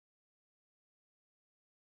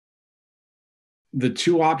the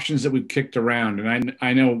two options that we've kicked around, and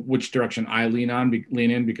I know which direction I lean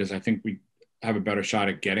in because I think we have a better shot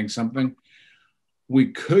at getting something.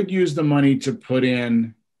 We could use the money to put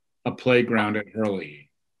in a playground at Hurley,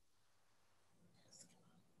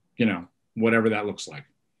 whatever that looks like.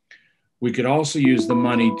 We could also use the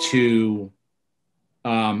money to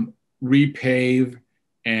repave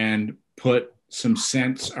and put some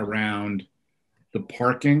sense around the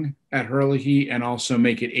parking at Hurley and also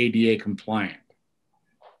make it ADA compliant,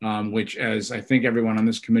 which, as I think everyone on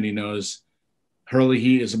this committee knows,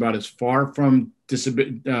 Hurley is about as far from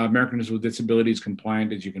Americans with Disabilities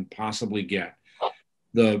compliant as you can possibly get.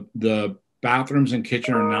 The bathrooms and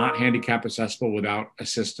kitchen are not handicap accessible without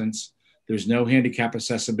assistance. There's no handicap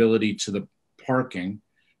accessibility to the parking.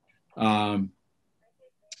 There's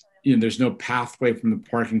no pathway from the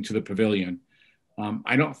parking to the pavilion.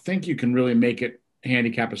 I don't think you can really make it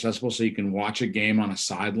handicap accessible so you can watch a game on a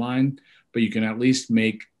sideline, but you can at least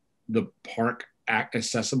make the park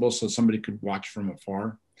accessible so somebody could watch from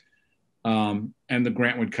afar. And the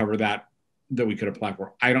grant would cover that we could apply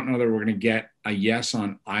for. I don't know that we're going to get a yes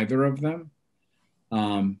on either of them.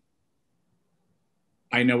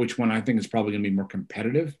 I know which one I think is probably going to be more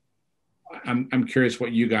competitive. I'm curious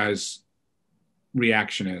what you guys'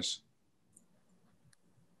 reaction is.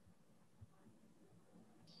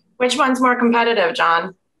 Which one's more competitive,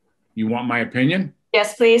 John? You want my opinion?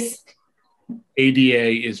 Yes, please.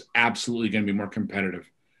 ADA is absolutely going to be more competitive.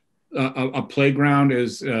 A playground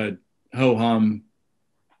is ho-hum.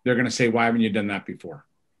 They're going to say, why haven't you done that before?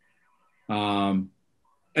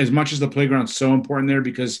 As much as the playground's so important there,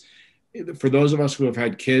 because for those of us who have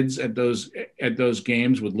had kids at those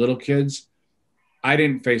games with little kids, I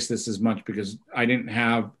didn't face this as much because I didn't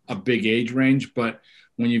have a big age range. But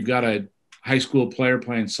when you've got a high school player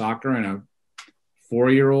playing soccer and a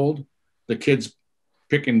 4-year-old, the kid's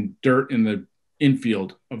picking dirt in the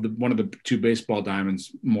infield of one of the two baseball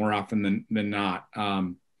diamonds more often than not,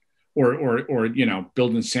 or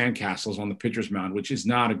building sandcastles on the pitcher's mound, which is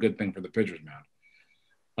not a good thing for the pitcher's mound.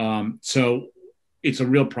 So it's a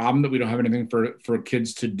real problem that we don't have anything for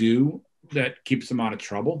kids to do that keeps them out of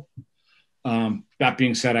trouble. That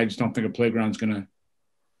being said, I just don't think a playground's gonna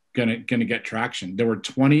get traction. There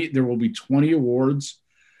will be 20 awards.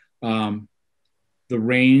 The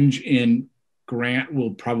range in grant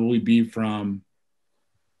will probably be from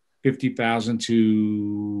 $50,000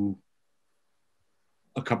 to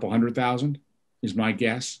a couple $100,000 is my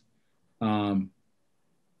guess. And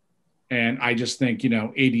I just think,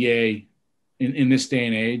 ADA in this day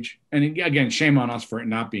and age, and again, shame on us for it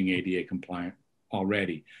not being ADA compliant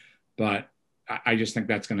already, but I just think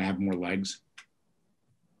that's going to have more legs.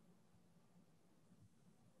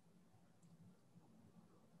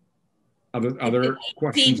 Other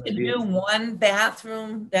questions? To do one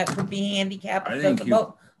bathroom that could be handicapped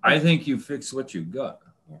accessible. I think you fix what you got.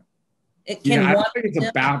 It can. I don't think it's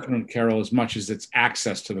a bathroom, Carol, as much as it's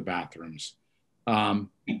access to the bathrooms. You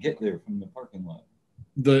get there from the parking lot.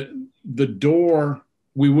 The door,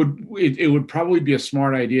 it would probably be a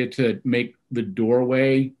smart idea to make the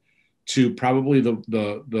doorway to probably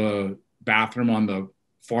the bathroom on the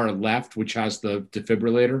far left, which has the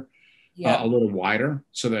defibrillator, a little wider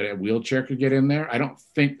so that a wheelchair could get in there. I don't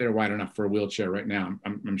think they're wide enough for a wheelchair right now.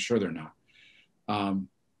 I'm sure they're not.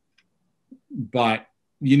 But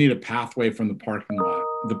you need a pathway from the parking lot.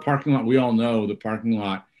 The parking lot, we all know the parking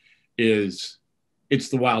lot it's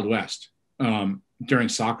the Wild West. During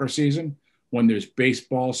soccer season, when there's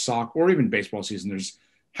baseball, soccer, or even baseball season, there's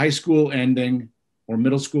high school ending or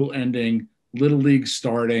middle school ending, little league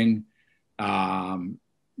starting.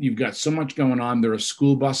 You've got so much going on. There are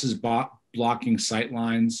school buses blocking sight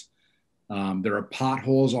lines. There are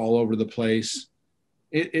potholes all over the place.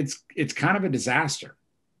 It's kind of a disaster.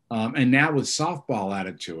 And now with softball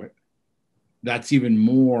added to it, that's even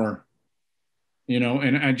more,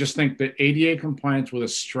 and I just think that ADA compliance with a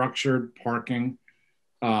structured parking,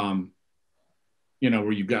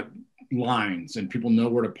 where you've got lines and people know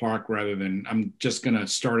where to park rather than I'm just going to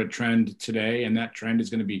start a trend today. And that trend is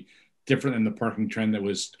going to be different than the parking trend that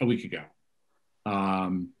was a week ago.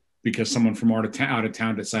 Because someone from out of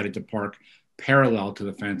town decided to park parallel to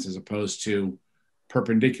the fence as opposed to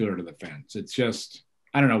perpendicular to the fence. It's just,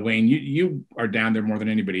 I don't know, Wayne, you are down there more than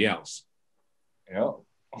anybody else. Yeah.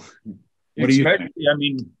 What do you think? I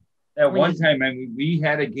mean, at one time, we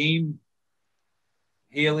had a game.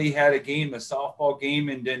 Haley had a game, a softball game,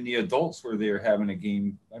 and then the adults were there having a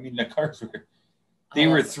game. I mean, the cars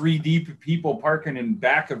were 3 deep people parking in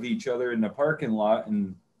back of each other in the parking lot,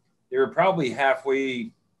 and they were probably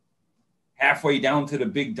halfway down to the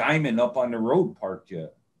big diamond up on the road parked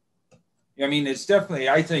yet. I mean, it's definitely,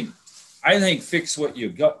 I think I think fix what you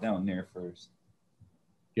got down there first.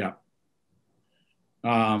 Yeah.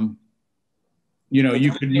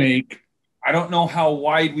 You could make. I don't know how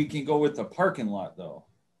wide we can go with the parking lot, though.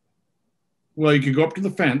 Well, you could go up to the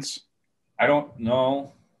fence. I don't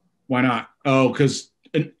know. Why not? Oh, because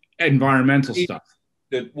environmental stuff.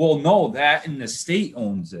 No, that and the state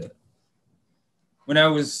owns it.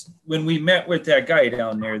 When we met with that guy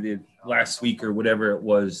down there the last week or whatever it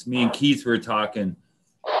was, me and Keith were talking.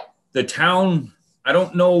 The town, I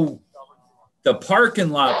don't know the parking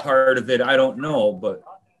lot part of it. I don't know, but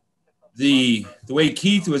the way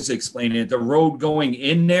Keith was explaining it, the road going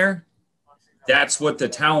in there, that's what the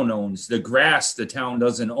town owns. The grass the town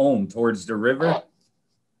doesn't own towards the river.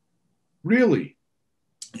 Really?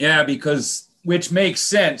 Yeah, which makes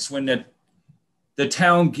sense when the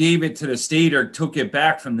town gave it to the state or took it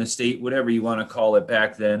back from the state, whatever you want to call it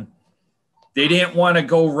back then. They didn't want to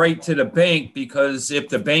go right to the bank because if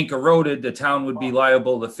the bank eroded, the town would be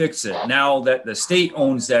liable to fix it. Now that the state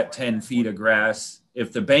owns that 10 feet of grass,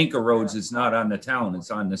 if the bank erodes, it's not on the town,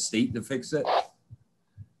 it's on the state to fix it.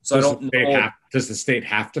 So I don't know. Does the state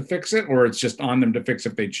have to fix it, or it's just on them to fix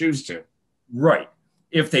if they choose to? Right.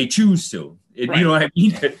 If they choose to. Right. You know what I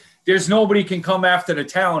mean? There's nobody can come after the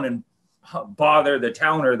town and bother the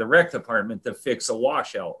town or the rec department to fix a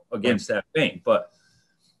washout against that bank. But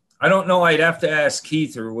I don't know. I'd have to ask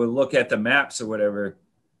Keith, or we'll look at the maps or whatever.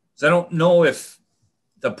 So I don't know if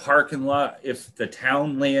the parking lot, if the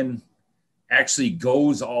town land actually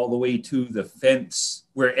goes all the way to the fence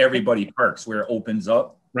where everybody parks, where it opens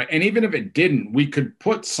up. Right. And even if it didn't, we could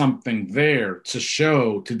put something there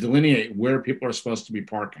to delineate where people are supposed to be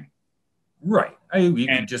parking. Right. We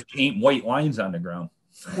could just paint white lines on the ground.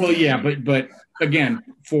 Well, yeah, but again,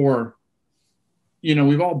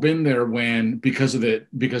 we've all been there when because of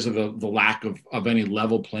the lack of any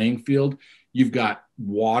level playing field, you've got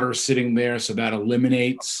water sitting there, so that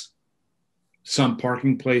eliminates some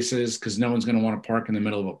parking places because no one's going to want to park in the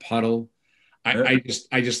middle of a puddle. I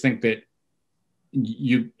just think that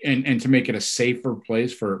and to make it a safer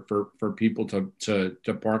place for people to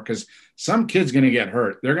park, because some kid's going to get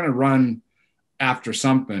hurt. They're going to run after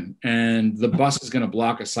something, and the bus is going to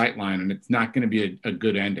block a sight line, and it's not going to be a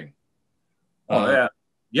good ending. Definitely.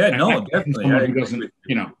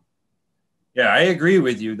 Yeah, I agree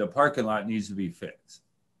with you. The parking lot needs to be fixed.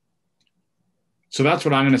 So that's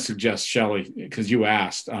what I'm going to suggest, Shelley, because you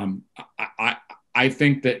asked. I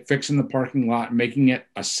think that fixing the parking lot, making it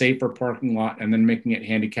a safer parking lot, and then making it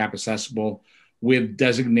handicap accessible with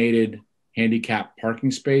designated handicap parking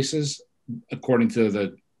spaces, according to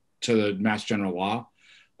the Mass General Law,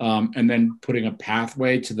 and then putting a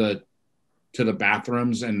pathway to the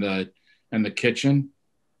bathrooms and the kitchen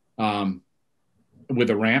with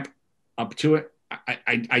a ramp up to it.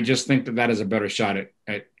 I just think that is a better shot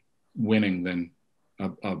at winning than a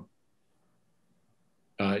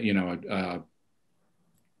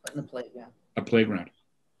playground.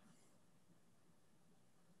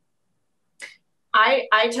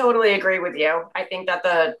 I totally agree with you. I think that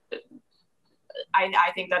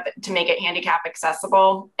to make it handicap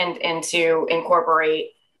accessible and to incorporate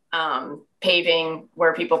paving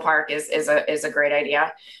where people park is a great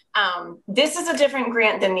idea. This is a different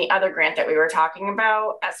grant than the other grant that we were talking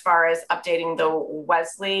about as far as updating the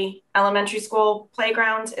Whately Elementary School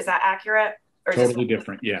playground. Is that accurate? Or totally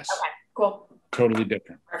different. Yes. Okay, cool. Totally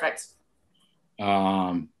different. Perfect.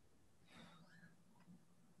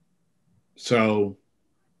 So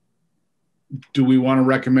do we want to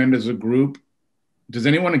recommend as a group? Does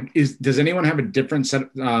anyone have a different set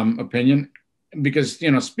opinion? Because,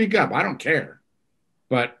 speak up. I don't care.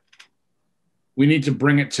 But we need to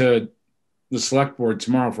bring it to the select board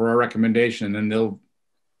tomorrow for our recommendation, and then they'll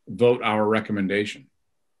vote our recommendation.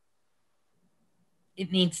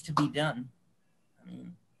 It needs to be done.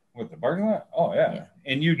 With the parking lot? Oh, yeah.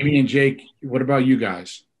 And Amy and Jake, what about you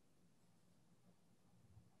guys?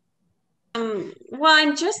 Well,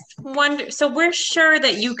 I'm just wondering, so we're sure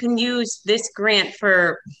that you can use this grant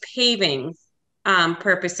for paving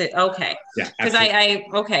purposes. Okay. Yeah. Because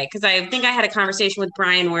because I think I had a conversation with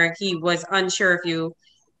Brian where he was unsure if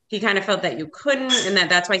he kind of felt that you couldn't, and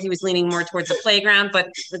that's why he was leaning more towards the playground. But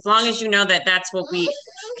as long as you know that that's what we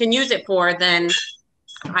can use it for, then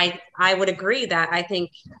I would agree that I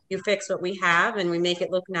think you fix what we have and we make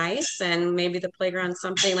it look nice, and maybe the playground's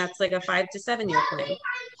something that's like a 5 to 7 year plan.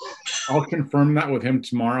 I'll confirm that with him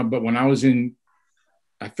tomorrow. But when I was I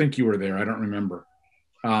think you were there. I don't remember.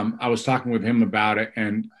 I was talking with him about it,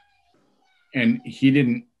 and he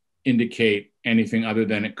didn't indicate anything other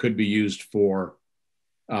than it could be used for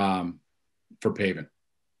paving.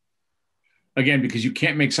 Again, because you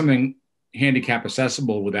can't make something handicap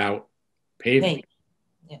accessible without paving.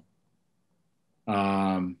 Yeah.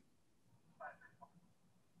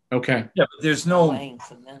 Okay. Yeah, but there's no, Laying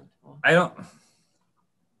cement. I don't,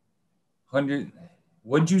 100,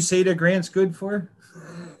 what'd you say the grant's good for?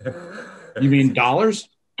 You mean dollars?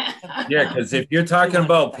 Yeah, because if you're talking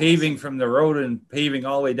about paving from the road and paving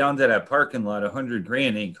all the way down to that parking lot, 100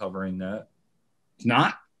 grand ain't covering that. It's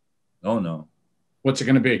not? Oh, no. What's it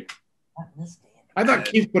going to be? Not in this day. I thought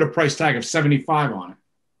Keith put a price tag of 75 on it.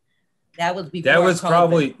 That was before That was COVID.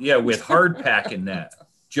 probably, yeah, with hard packing that,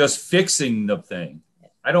 just fixing the thing.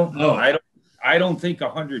 I don't know. I don't think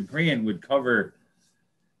 100 grand would cover,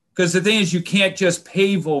 because the thing is, you can't just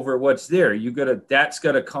pave over what's there. That's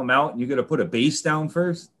gotta come out, and you gotta put a base down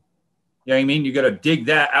first. You know what I mean? You gotta dig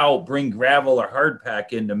that out, bring gravel or hard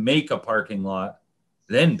pack in to make a parking lot,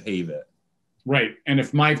 then pave it. Right. And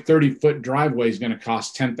if my 30-foot driveway is going to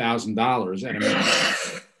cost $10,000 at a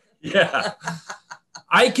minute. Yeah.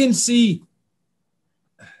 I can see,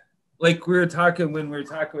 like when we were talking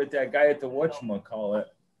with that guy at the whatchamacallit.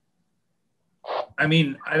 I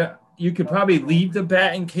mean, you could probably leave the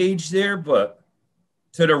batting cage there, but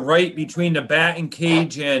to the right between the batting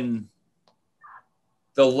cage and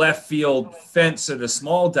the left field fence of the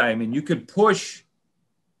small diamond, you could push,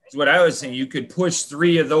 is what I was saying, you could push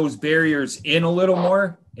 3 of those barriers in a little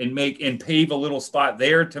more and pave a little spot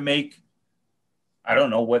there to make, I don't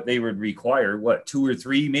know what they would require, 2 or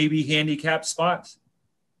 3 maybe handicap spots?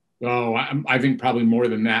 Oh, I think probably more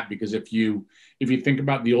than that, because if you think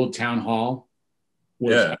about the old town hall,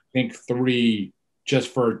 was I think 3 just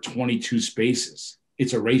for 22 spaces.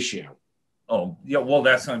 It's a ratio. Oh, yeah, well,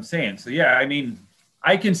 that's what I'm saying. So, yeah, I mean,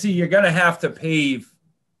 I can see you're going to have to pave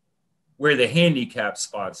where the handicap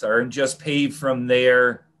spots are and just pave from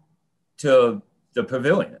there to the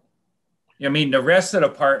pavilion. I mean, the rest of the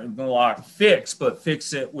parking lot fix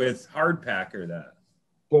it with hard pack or that.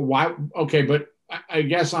 But why? Okay, but I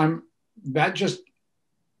guess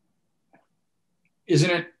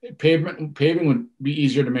isn't it paving would be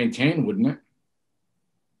easier to maintain, wouldn't it?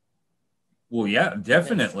 Well, yeah,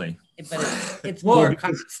 definitely. But it's more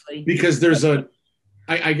costly. Because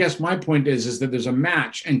I guess my point is that there's a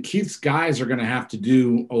match, and Keith's guys are going to have to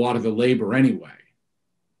do a lot of the labor anyway.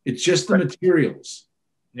 It's just the materials.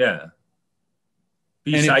 Yeah.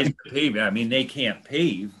 Besides the paving, I mean, they can't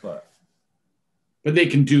pave, but they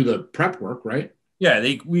can do the prep work, right? Yeah,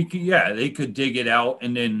 they could dig it out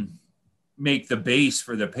and then make the base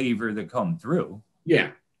for the paver to come through. Yeah.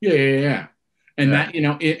 And that,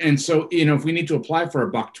 and so, if we need to apply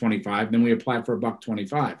for $125, then we apply for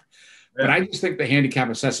 $125. Yeah. But I just think the handicap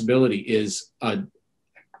accessibility is I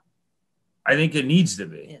think it needs to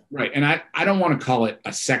be. Right. And I don't want to call it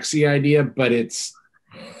a sexy idea, but it's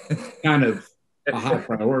kind of a high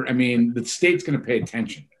priority. I mean, the state's going to pay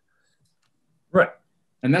attention. Right.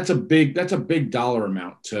 And that's a big dollar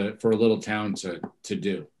amount for a little town to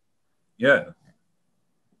do. Yeah.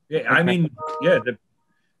 Yeah. Okay. I mean, yeah,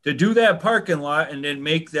 to do that parking lot and then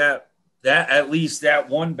make that at least that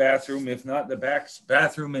one bathroom, if not the back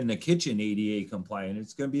bathroom and the kitchen ADA compliant,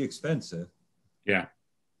 it's going to be expensive. Yeah.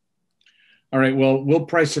 All right. Well, we'll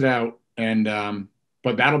price it out, and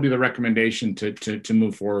but that'll be the recommendation to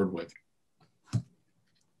move forward with.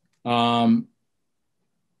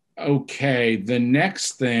 Okay. The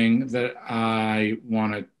next thing that I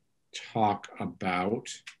want to talk about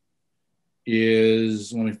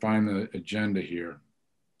is, let me find the agenda here.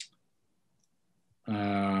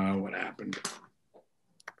 What happened?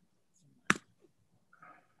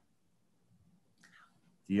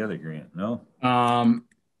 The other grant, no?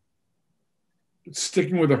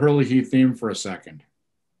 Sticking with the Hurley Heath theme for a second.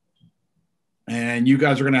 And you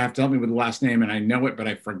guys are going to have to help me with the last name, and I know it, but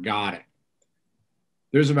I forgot it.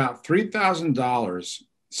 There's about $3,000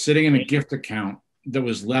 sitting in a gift account that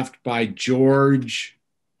was left by George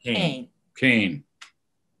Kane.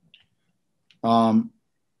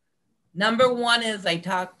 Number one is, I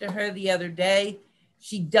talked to her the other day.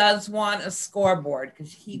 She does want a scoreboard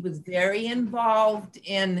because he was very involved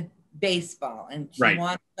in baseball, and she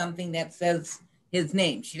wants something that says his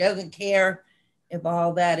name. She doesn't care if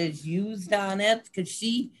all that is used on it, because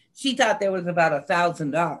she thought there was about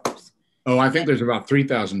 $1,000. Oh, I think there's about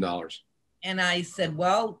 $3,000. And I said,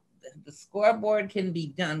 well, the scoreboard can be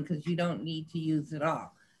done because you don't need to use it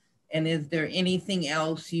all. And is there anything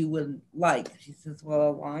else you would like? She says,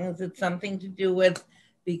 well, as long as it's something to do with,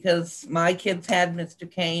 because my kids had Mr.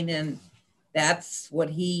 Kane, and that's what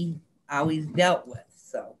he always dealt with.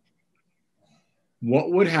 So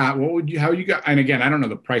how you got, and again, I don't know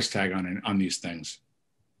the price tag on these things,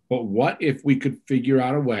 but what if we could figure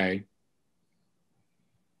out a way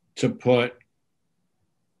to put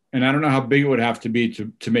and I don't know how big it would have to be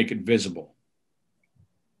to make it visible,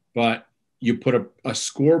 but you put a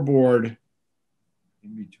scoreboard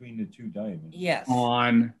in between the two diamonds. Yes.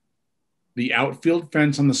 On the outfield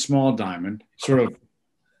fence on the small diamond, sort of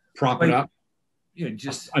prop it up. Yeah,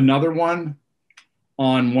 just another one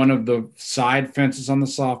on one of the side fences on the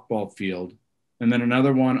softball field, and then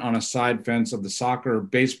another one on a side fence of the soccer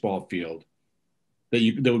baseball field that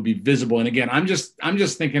would be visible. And again, I'm just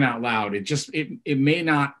thinking out loud. It may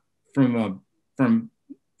not from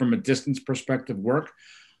a distance perspective work,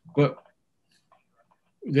 but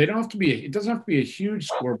they don't have to be. It doesn't have to be a huge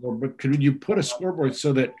scoreboard. But could you put a scoreboard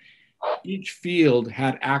so that each field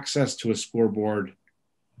had access to a scoreboard,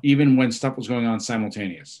 even when stuff was going on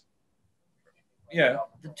simultaneous? Yeah,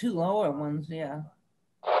 the two lower ones. Yeah,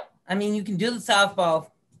 I mean, you can do the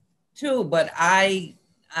softball too, but I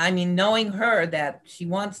mean, knowing her that she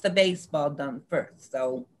wants the baseball done first,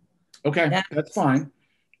 so okay, that's fine.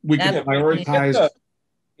 We can prioritize.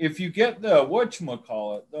 If you get the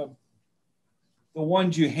whatchamacallit, the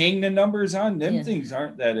ones you hang the numbers on, them things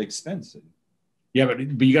aren't that expensive. Yeah, but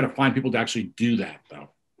you got to find people to actually do that, though.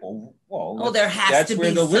 Well, there has to be some That's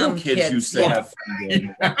where the little kids used to have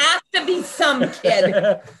fun. There has to be some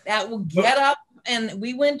kid that will get up. And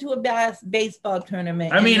we went to a baseball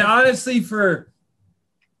tournament. I mean, honestly,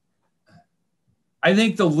 I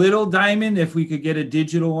think the little diamond, if we could get a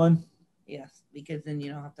digital one. Yes, because then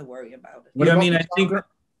you don't have to worry about it. What about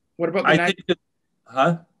the night?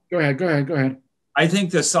 Huh? Go ahead. I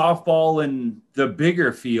think the softball and the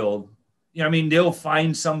bigger field, I mean, they'll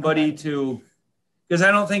find somebody to, because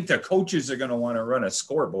I don't think the coaches are going to want to run a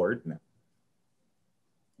scoreboard. No.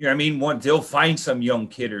 You know what I mean? They'll find some young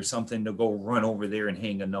kid or something to go run over there and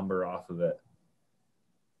hang a number off of it.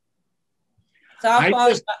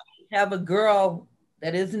 Softball, have a girl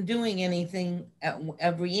that isn't doing anything at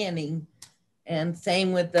every inning, and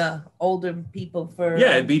same with the older people for.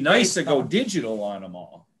 Yeah, it'd be nice to go digital on them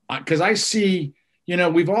all. Because I see,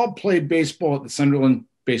 we've all played baseball at the Sunderland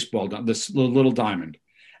baseball, this little diamond,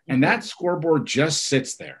 and that scoreboard just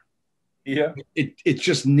sits there. Yeah, it's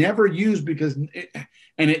just never used because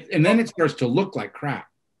and then it starts to look like crap.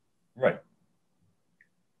 Right.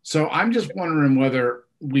 So I'm just wondering whether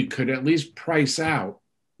we could at least price out,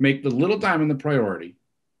 make the little diamond the priority.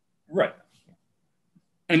 Right.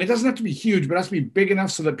 And it doesn't have to be huge, but it has to be big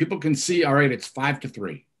enough so that people can see, all right, it's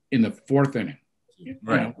 5-3 in the fourth inning.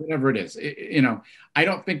 Right. Whatever it is. I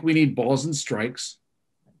don't think we need balls and strikes.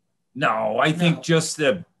 No, I think just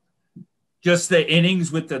the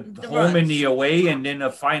innings with the home and the away, and then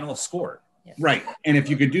a final score. Yes. Right. And if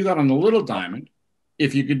you could do that on the little diamond,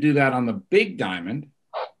 if you could do that on the big diamond,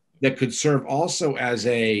 that could serve also as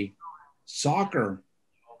a soccer.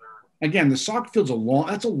 Again, the soccer field's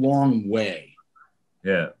that's a long way.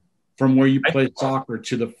 Yeah. From where you play soccer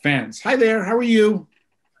to the fence. Hi there. How are you?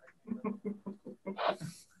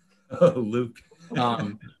 Oh, Luke.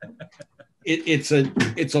 It's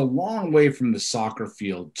a long way from the soccer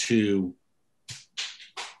field to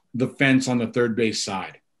the fence on the third base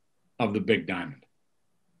side of the big diamond.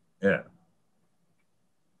 Yeah.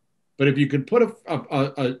 But if you could put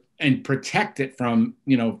and protect it from,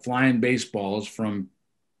 flying baseballs, from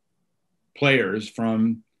players,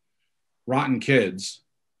 from rotten kids,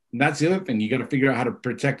 and that's the other thing. You got to figure out how to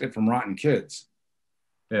protect it from rotten kids.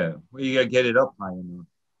 Yeah. Well, you got to get it up high enough.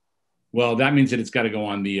 Well, that means that it's got to go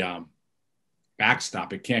on the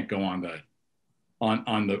backstop. It can't go on the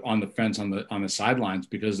fence on the sidelines,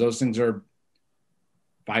 because those things are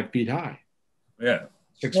 5 feet high. Yeah.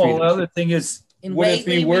 6 well, feet. The other thing is, in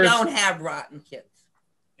Whately, we don't have rotten kids.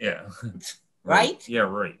 Yeah. Right? Yeah,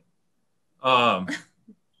 right.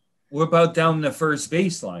 What about down the first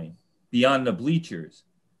baseline, beyond the bleachers?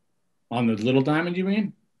 On the little diamond, you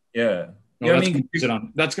mean? Yeah. No,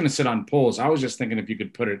 that's going to sit on poles. I was just thinking if you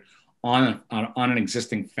could put it on an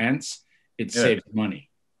existing fence, it saves money.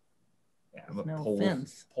 Yeah, but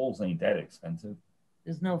poles ain't that expensive.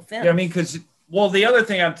 There's no fence. Yeah, I mean, because the other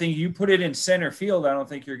thing I'm thinking, you put it in center field, I don't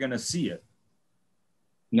think you're going to see it.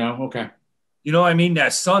 No, okay. I mean,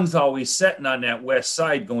 that sun's always setting on that west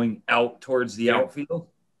side, going out towards the outfield.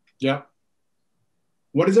 Yeah.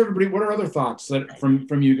 What are other thoughts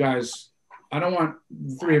from you guys? I don't want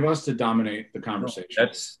the three of us to dominate the conversation. No,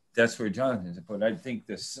 that's where Jonathan is. But I think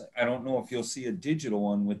I don't know if you'll see a digital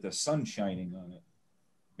one with the sun shining on it.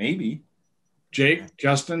 Maybe. Jake,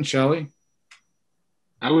 Justin, Shelley?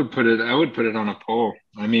 I would put it on a pole.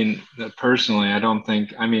 I mean, personally, I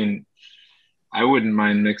wouldn't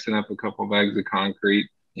mind mixing up a couple bags of concrete,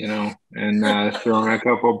 and throwing a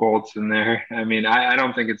couple bolts in there. I mean, I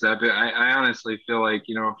don't think it's that big. I honestly feel like,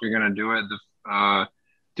 if you're going to do it,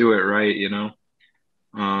 do it right,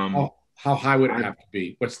 How high would it have to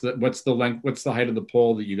be? What's the length? What's the height of the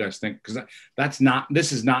pole that you guys think? Because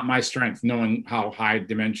this is not my strength, knowing how high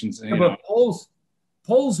dimensions. But poles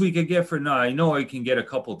we could get for now. I know I can get a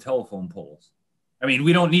couple telephone poles. I mean,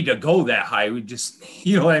 we don't need to go that high. We just,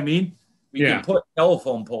 you know what I mean? We can put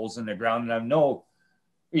telephone poles in the ground, and I know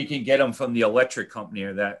we can get them from the electric company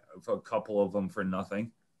or that, for a couple of them for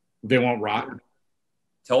nothing. They won't rot.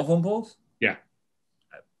 Telephone poles? Yeah.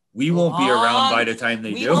 We won't be around by the time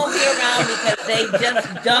they do. We won't be around because they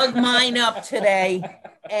just dug mine up today,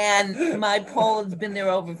 and my pole has been there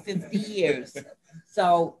over 50 years.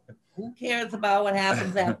 So who cares about what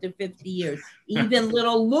happens after 50 years? Even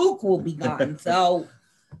little Luke will be gone. So.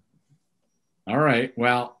 All right.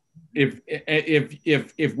 Well,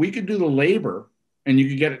 if we could do the labor and you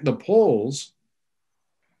could get the poles,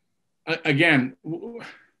 again.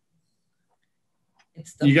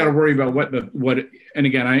 You got to worry about and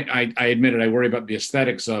again, I admit it, I worry about the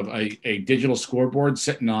aesthetics of a digital scoreboard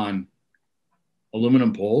sitting on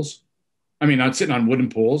aluminum poles. I mean, not sitting on wooden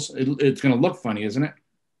poles. It's going to look funny, isn't it?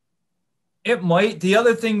 It might. The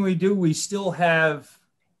other thing we still have,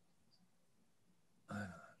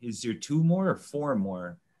 is there 2 more or 4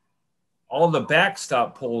 more? All the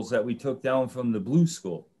backstop poles that we took down from the Blue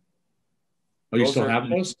School. Oh, you still have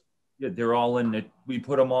those? Yeah, they're all we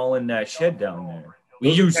put them all in that shed down there. We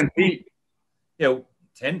Those use 10 feet. Yeah,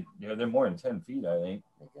 10. Yeah, they're more than 10 feet, I think.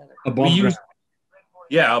 Above ground.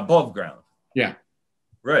 Yeah, above ground. Yeah.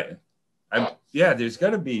 Right. There's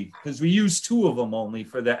got to be, because we use 2 of them only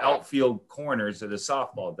for the outfield corners of the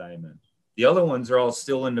softball diamond. The other ones are all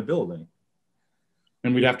still in the building.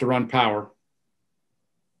 And we'd have to run power.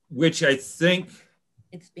 Which I think,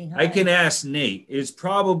 it's behind. I can ask Nate, is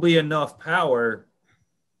probably enough power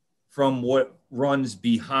from what runs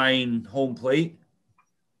behind home plate.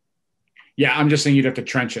 Yeah, I'm just saying you'd have to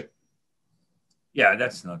trench it. Yeah,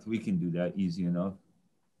 that's nothing. We can do that easy enough.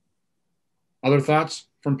 Other thoughts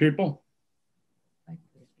from people?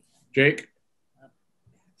 Jake?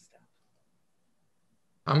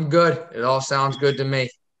 I'm good. It all sounds good to me.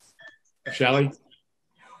 Shelley?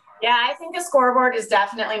 Yeah, I think a scoreboard is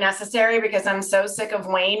definitely necessary because I'm so sick of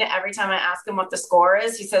Wayne. Every time I ask him what the score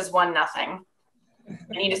is, he says 1-0. I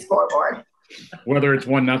need a scoreboard. Whether it's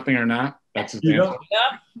 1-0 or not, that's his answer.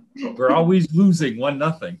 We're always losing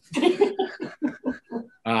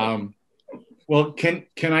 1-0. Well, can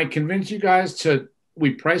I convince you guys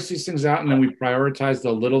we price these things out and then we prioritize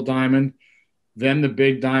the little diamond, then the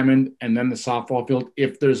big diamond, and then the softball field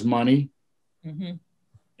if there's money? Mm-hmm.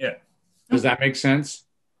 Yeah. Does that make sense?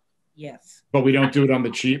 Yes. But we don't do it on the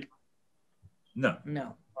cheap? No.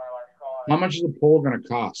 How much is a pole going to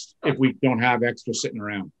cost if we don't have extra sitting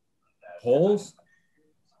around? Poles?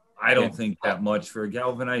 I don't think that much for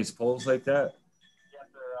galvanized poles like that.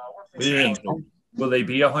 What do you think? Will they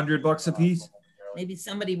be $100 a piece? Maybe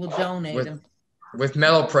somebody will donate them. With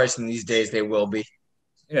metal pricing these days, they will be.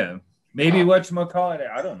 Yeah. Maybe whatchamacallit,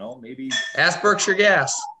 I don't know. Maybe ask Berkshire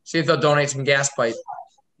Gas. See if they'll donate some gas pipe.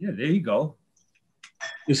 Yeah, there you go.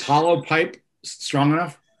 Is hollow pipe strong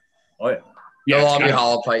enough? Oh, yeah. They'll all be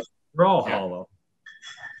hollow pipe. They're all hollow.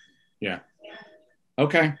 Yeah.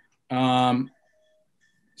 Okay.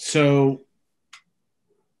 So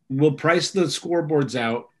we'll price the scoreboards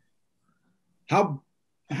out. How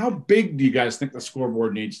big do you guys think the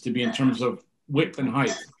scoreboard needs to be in terms of width and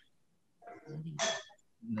height?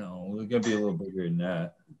 No, we're gonna be a little bigger than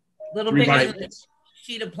that. A little bigger than a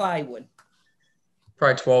sheet of plywood.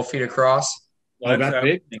 Probably 12 feet across. Oh, that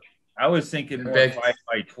big? I was thinking more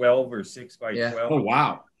 5x12 or 6x12. Oh,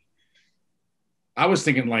 wow. I was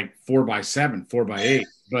thinking like 4x7, 4x8.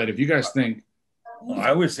 But if you guys think,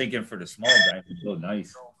 I was thinking for the small diamond, real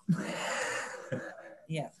nice.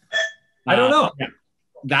 Yeah. I don't know. Yeah.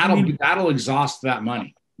 That'll exhaust that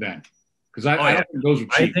money then, because I don't think those are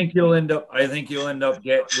cheap. I think you'll end up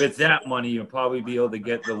with that money. You'll probably be able to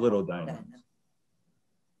get the little diamond.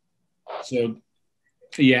 So,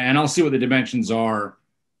 yeah, and I'll see what the dimensions are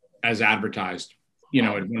as advertised,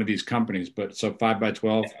 at one of these companies. But so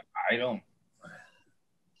 5x12. I don't.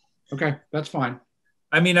 Okay, that's fine.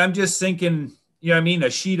 I mean, I'm just thinking. A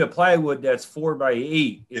sheet of plywood that's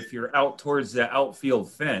 4x8. If you're out towards the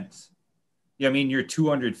outfield fence. You're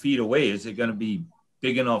 200 feet away. Is it going to be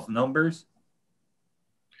big enough numbers?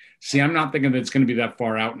 See, I'm not thinking that it's going to be that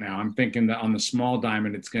far out now. I'm thinking that on the small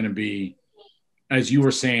diamond, it's going to be, as you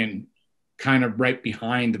were saying, kind of right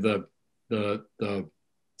behind the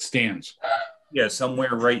stands. Yeah,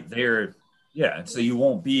 somewhere right there. Yeah, so you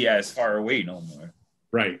won't be as far away no more.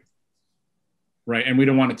 Right. And we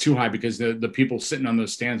don't want it too high because the people sitting on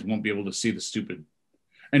those stands won't be able to see the stupid.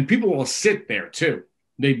 And people will sit there too.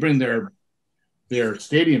 They bring their their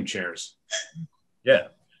stadium chairs. Yeah.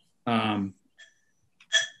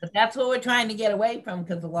 But that's what we're trying to get away from,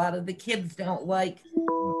 because a lot of the kids don't like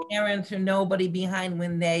parents or nobody behind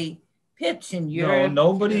when they pitch, and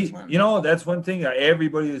nobody. That's one thing.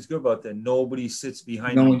 Everybody is good about that. Nobody sits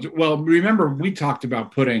behind. No one's, well, remember we talked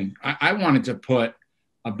about putting. I wanted to put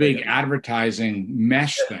a big advertising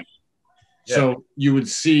mesh thing, so you would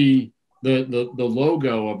see the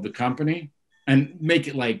logo of the company and make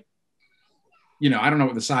it like, I don't know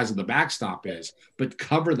what the size of the backstop is, but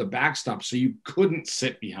cover the backstop so you couldn't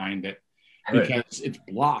sit behind it because it's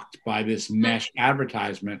blocked by this mesh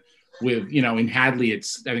advertisement with, in Hadley,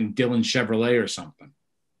 it's, I think, Dillon Chevrolet or something.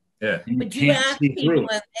 Yeah. But you asked people and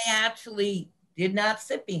they actually did not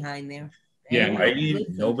sit behind there.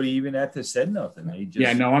 Nobody even had to say nothing. They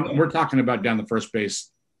just, we're talking about down the first base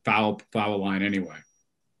foul line anyway.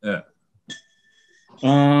 Yeah.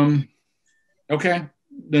 Okay.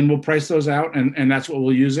 Then we'll price those out and that's what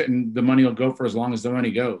we'll use it. And the money will go for as long as the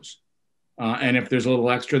money goes. And if there's a little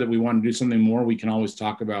extra that we want to do something more, we can always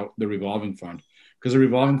talk about the revolving fund, because the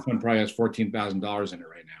revolving fund probably has $14,000 in it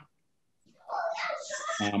right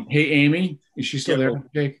now. Hey, Amy, is she still there?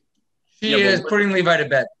 Jake? She is putting Levi to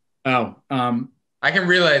bed. Oh, I can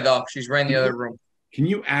relay though. She's right in the other room. Can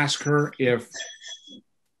you ask her if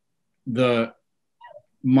the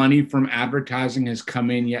money from advertising has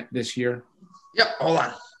come in yet this year? Yep. Hold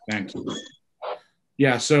on. Thanks.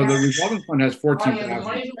 Yeah. So the revolving fund has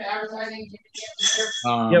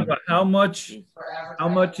 $14,000. But how much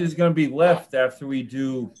is going to be left after we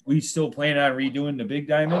do? We still plan on redoing the Big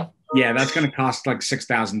Diamond? Yeah, that's going to cost like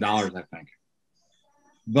 $6,000, I think.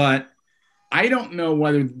 But I don't know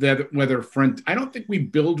whether I don't think we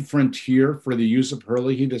billed Frontier for the use of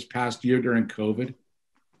Hurley this past year during COVID.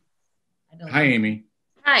 Hi, Amy.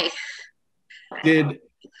 Hi.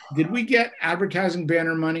 Did we get advertising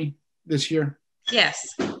banner money this year? Yes.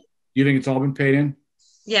 You think it's all been paid in?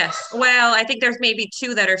 Yes. Well, I think there's maybe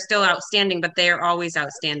 2 that are still outstanding, but they are always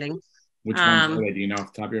outstanding. Which ones are they? Do you know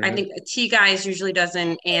off the top of your head? I think T Guys usually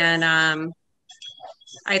doesn't, and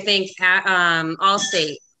I think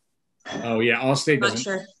Allstate. Oh yeah, Allstate doesn't. Not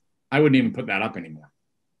sure. I wouldn't even put that up anymore.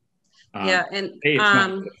 Yeah, and hey, it's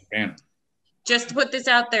not a banner. Just to put this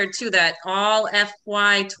out there too, that all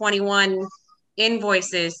FY21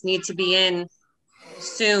 invoices need to be in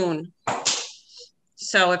soon.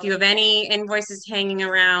 So if you have any invoices hanging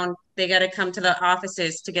around, they got to come to the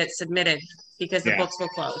offices to get submitted, because the books will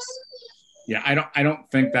close. Yeah, I don't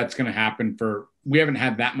think that's going to happen. We haven't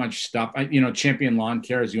had that much stuff. Champion Lawn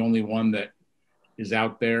Care is the only one that is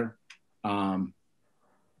out there, and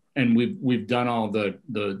we've done all the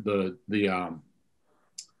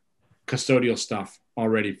custodial stuff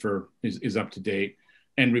already is up to date,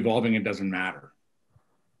 and revolving, it doesn't matter.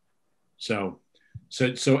 So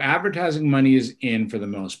advertising money is in for the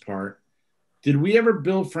most part. Did we ever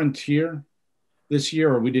bill Frontier this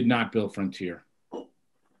year, or we did not bill Frontier?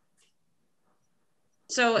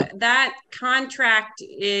 So that contract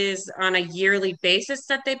is on a yearly basis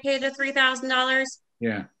that they pay the $3,000.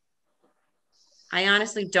 Yeah. I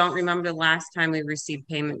honestly don't remember the last time we received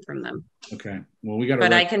payment from them. Okay. Well, we got to.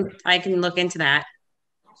 But I can look into that.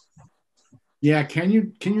 Yeah. Can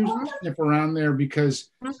you sniff around there, because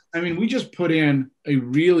we just put in a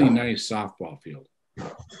really nice softball field,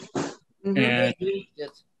 and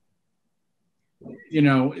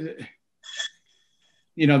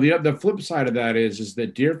the flip side of that is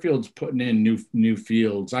that Deerfield's putting in new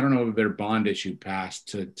fields. I don't know if their bond issue passed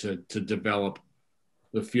to develop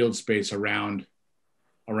the field space around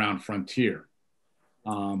Frontier.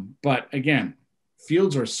 But again,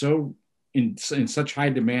 fields are so in such high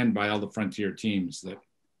demand by all the Frontier teams that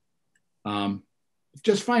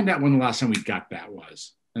just find out when the last time we got that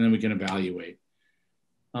was, and then we can evaluate.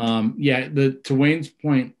 To Wayne's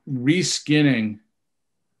point, reskinning.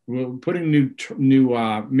 We're putting new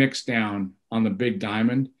mix down on the Big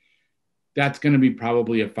Diamond. That's going to be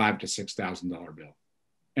probably a $5,000 to $6,000 bill,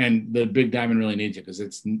 and the Big Diamond really needs it because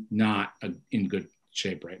it's not in good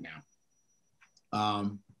shape right now.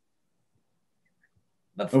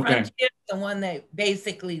 But Frontier's the one that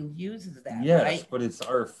basically uses that, yes, right? But it's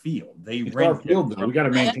our field. It's our field, though. We got to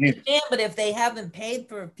maintain it. Yeah, but if they haven't paid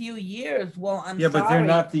for a few years, well, I'm sorry. But they're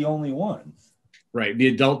not the only ones. Right. The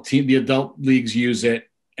adult leagues use it,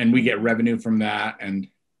 and we get revenue from that. And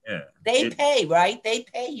they pay, right? They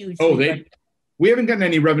pay you. We haven't gotten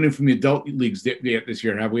any revenue from the adult leagues this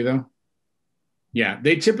year, have we, though? Yeah.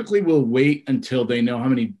 They typically will wait until they know how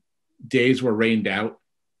many days were rained out,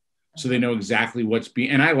 so they know exactly what's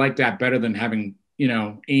being. And I like that better than having,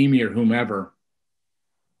 Amy or whomever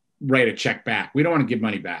write a check back. We don't want to give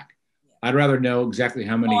money back. I'd rather know exactly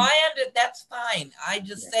how many. That's fine. I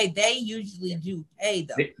just say they usually do pay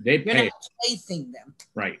them. They You're pay. not chasing them.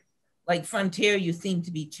 Right. Like Frontier, you seem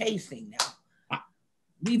to be chasing now.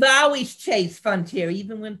 We've always chased Frontier,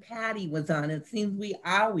 even when Patty was on. It seems we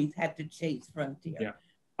always had to chase Frontier. Yeah,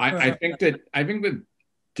 I think that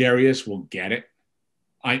Darius will get it.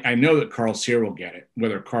 I know that Carl Sear will get it.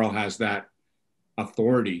 Whether Carl has that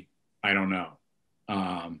authority, I don't know.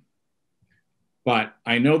 But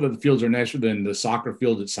I know that the fields are nicer than the soccer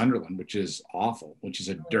field at Sunderland, which is awful, which is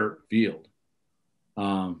a dirt field.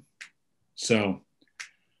 So,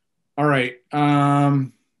 all right.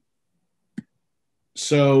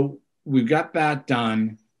 So we've got that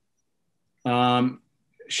done.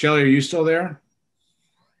 Shelly, are you still there?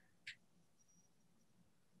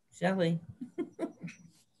 Shelly.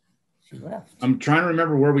 She left. I'm trying to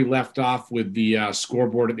remember where we left off with the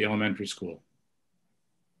scoreboard at the elementary school.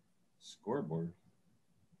 Scoreboard?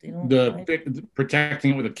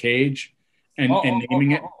 Protecting it with a cage and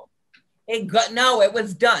naming it. It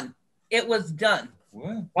was done. It was done.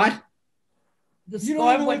 What? The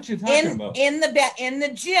scoreboard in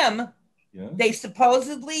the gym. Yeah. They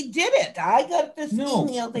supposedly did it. I got this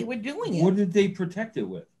email. They were doing it. What did they protect it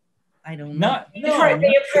with? I don't know. They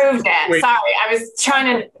approved it. Wait. Sorry, I was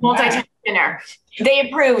trying to multitask in there. They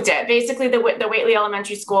approved it. Basically, the Whately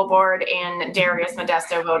Elementary School Board and Darius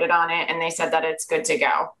Modesto voted on it, and they said that it's good to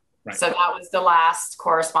go. Right. So that was the last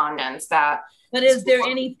correspondence that. But is there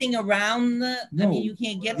anything around the? No. I mean, you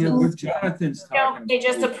can't get to what Jonathan's talking about. They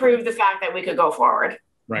just approved the fact that we could go forward.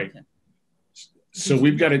 Right. Okay. So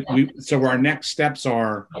we've got to. So our next steps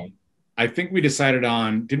are. I think we decided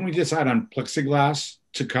on. Didn't we decide on plexiglass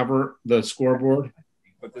to cover the scoreboard?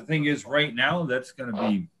 But the thing is, right now, that's going to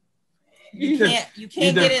be. You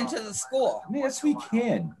can't get into the school. Yes, we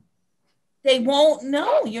can. They won't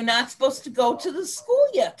know. You're not supposed to go to the school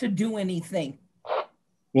yet to do anything.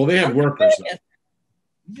 Well, they have workers, though.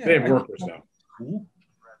 Yeah, they have workers, though. Cool.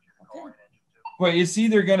 Okay. But it's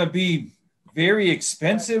either going to be very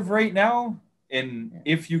expensive right now, and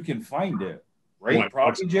if you can find it, right? What?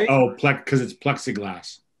 Probably, Jay? Oh, because it's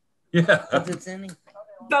plexiglass. Yeah. It's anything.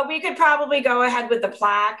 But we could probably go ahead with the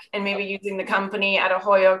plaque and maybe using the company at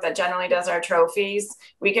Holyoke that generally does our trophies.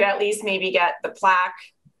 We could at least maybe get the plaque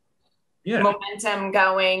momentum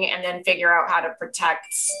going and then figure out how to protect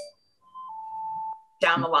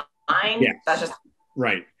down the line. Yeah. That's just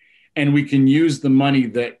right. And we can use the money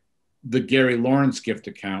that the Gary Lawrence gift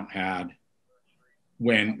account had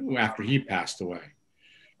after he passed away.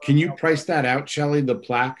 Can you price that out, Shelley, the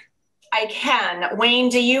plaque? I can. Wayne,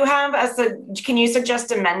 do you have can you suggest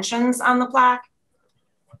dimensions on the plaque?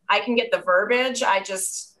 I can get the verbiage.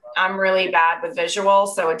 I'm really bad with visual,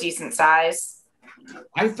 so a decent size.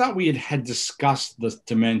 I thought we had discussed the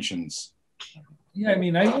dimensions. Yeah, I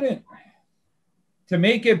mean, I wouldn't. To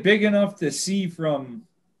make it big enough to see from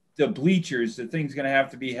the bleachers, the thing's going to have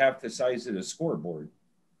to be half the size of the scoreboard.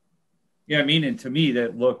 Yeah, I mean, and to me,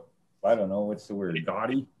 that looked, I don't know, what's the word,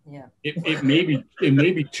 gaudy? Yeah. It may be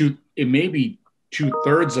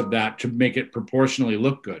 2/3 of that to make it proportionally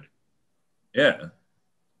look good. Yeah.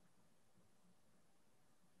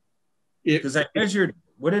 Because I measured.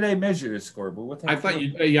 What did I measure the scoreboard? I thought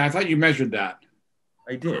you measured that.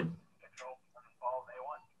 I did.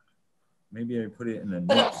 Maybe I put it in the.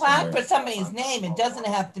 But a plaque for somebody's name, it doesn't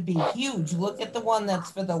have to be huge. Look at the one that's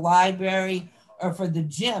for the library or for the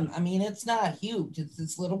gym. I mean, it's not huge. It's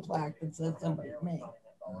this little plaque that says somebody's name.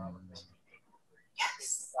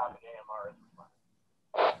 Yes.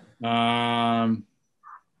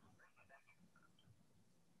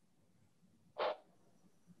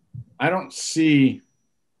 I don't see.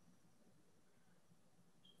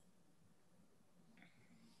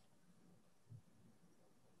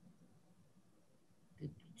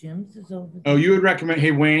 Jim's is over there. Oh, you would recommend, hey,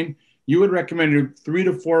 Wayne, you would recommend 3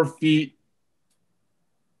 to 4 feet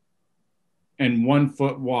and 1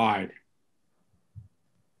 foot wide.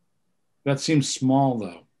 That seems small,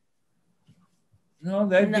 though. No,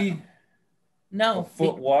 that'd be a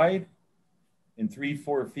foot wide and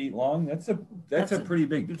 3-4 feet long. That's a pretty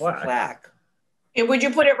big plaque. Would you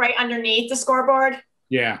put it right underneath the scoreboard?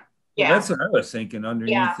 Yeah. Yeah. Well, that's what I was thinking,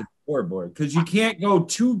 underneath the scoreboard, because you can't go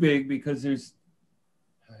too big because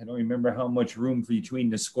I don't remember how much room between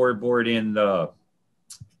the scoreboard and the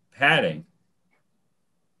padding.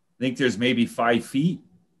 I think there's maybe 5 feet.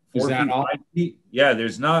 4 feet, 5 feet. Yeah,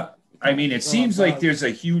 there's not. I mean, it seems like there's a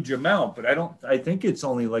huge amount, but I think it's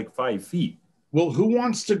only like 5 feet. Well, who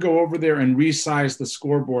wants to go over there and resize the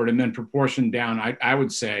scoreboard and then proportion down? I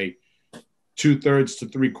would say 2/3 to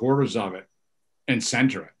 3/4 of it and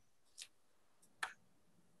center it.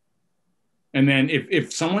 And then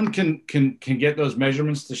if someone can get those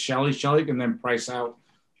measurements to Shelly can then price out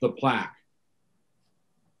the plaque.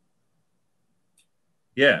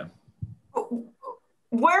 Yeah.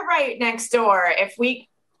 We're right next door. If we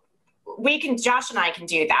can, Josh and I can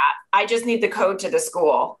do that. I just need the code to the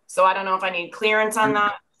school. So I don't know if I need clearance on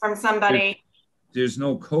that from somebody. There's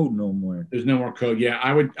no code no more. There's no more code. Yeah,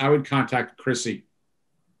 I would contact Chrissy.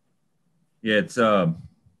 Yeah, it's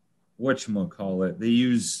whatchamacallit. They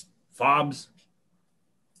use fobs.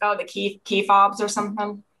 Oh, the key fobs or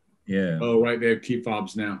something. Yeah. Oh, right. They have key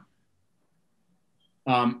fobs now.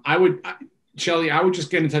 Shelly, I would just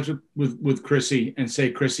get in touch with Chrissy and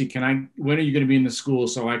say, Chrissy, when are you going to be in the school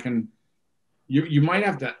so I can, you might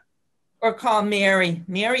have to. Or call Mary.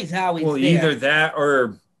 Mary's always there. Either that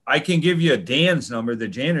or I can give you Dan's number, the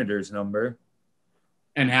janitor's number.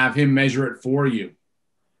 And have him measure it for you.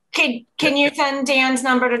 Can you send Dan's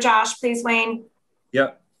number to Josh, please, Wayne?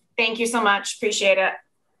 Yep. Thank you so much. Appreciate it.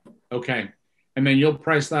 Okay. And then you'll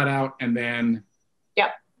price that out and then.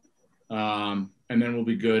 Yep. And then we'll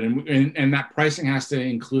be good. And that pricing has to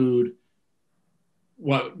include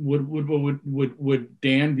what would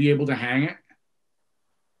Dan be able to hang it?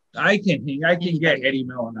 I can get Eddie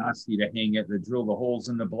Malinowski to hang it, to drill the holes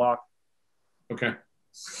in the block. Okay.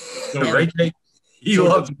 So right, he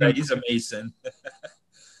loves that. He's a mason.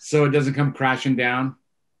 So it doesn't come crashing down.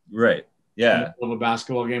 Right. Yeah. Of a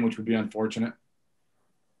basketball game, which would be unfortunate.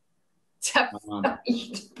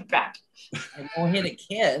 Back. I won't hit a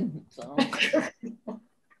kid. So.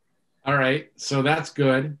 All right. So that's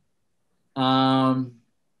good.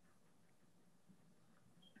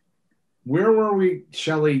 Where were we,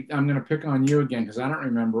 Shelly? I'm going to pick on you again because I don't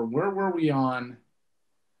remember. Where were we on?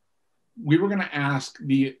 We were going to ask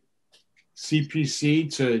the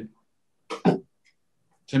CPC to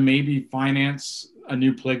maybe finance a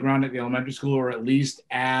new playground at the elementary school, or at least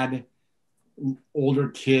add older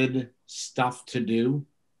kid stuff to do.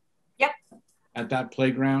 Yep. At that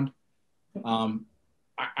playground.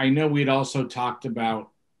 I know we'd also talked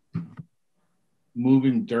about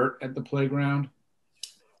moving dirt at the playground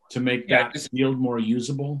to make that field more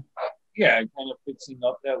usable. Yeah, kind of fixing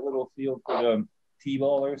up that little field for the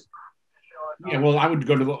T-ballers. Yeah, well, I would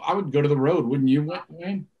go to the road, wouldn't you,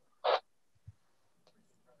 Wayne?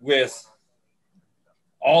 With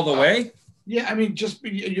all the way? Yeah, I mean, just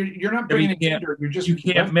you're not bringing in dirt. You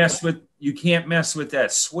can't mess with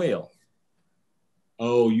that swale.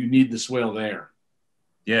 Oh, you need the swale there.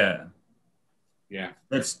 Yeah. Yeah.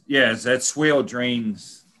 That swale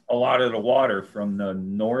drains a lot of the water from the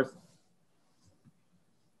north.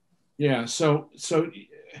 Yeah, so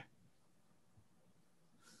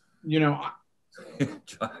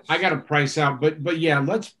I got to price out, but yeah,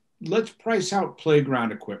 let's price out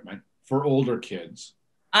playground equipment for older kids.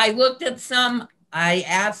 I looked at some. I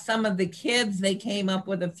asked some of the kids. They came up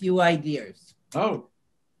with a few ideas. Oh,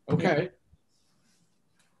 okay.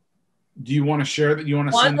 Do you want to share that? You want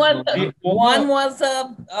to one send was one was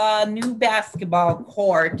a new basketball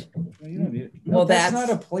court. Well, that's not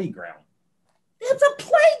a playground. It's a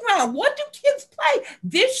playground. What do kids play?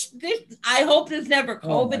 This I hope there's never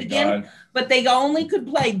COVID again. But they only could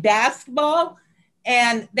play basketball,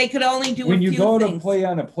 and they could only do. When you go to play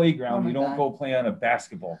on a playground, you don't go play on a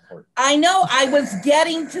basketball court. I know. I was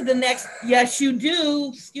getting to the next. Yes, you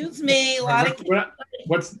do. Excuse me. A lot of.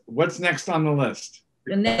 What's next on the list?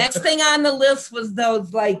 The next thing on the list was those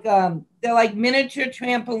they're like miniature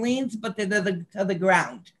trampolines, but they're to the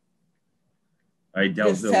ground. I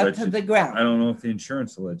doubt they'll let you. To the ground. I don't know if the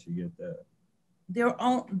insurance will let you get that.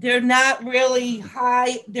 They're not really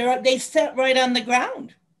high. They set right on the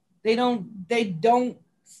ground. They don't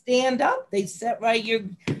stand up. They set right.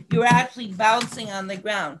 You're actually bouncing on the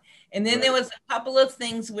ground. And then there was a couple of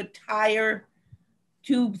things with tire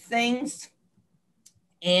tube things,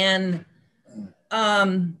 and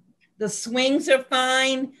the swings are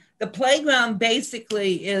fine. The playground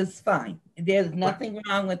basically is fine. There's nothing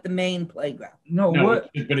wrong with the main playground. No, but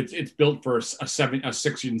it's built for a 6 and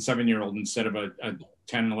 7-year-old instead of a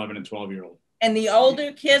 10, 11, and 12-year-old. And the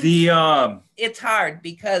older kids, it's hard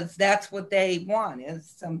because that's what they want,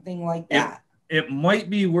 is something like that. It might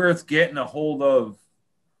be worth getting a hold of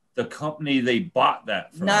the company they bought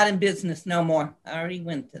that from. Not in business no more. I already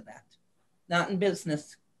went to that. Not in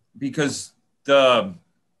business. Because that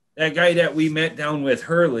guy that we met down with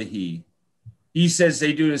Hurley, he says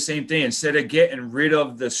they do the same thing. Instead of getting rid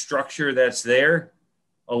of the structure that's there,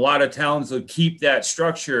 a lot of towns will keep that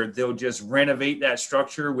structure. They'll just renovate that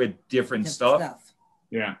structure with different stuff.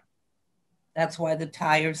 Yeah. That's why the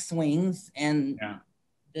tire swings and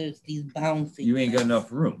there's these bouncy. You ain't got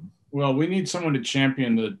enough room. Well, we need someone to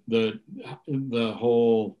champion the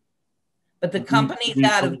whole But the company's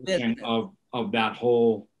out of business. Of that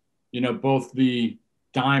whole, both the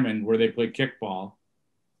diamond where they play kickball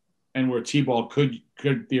and where T-ball could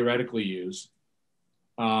theoretically use,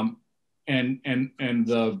 and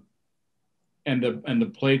the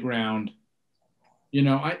playground.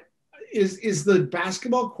 Is the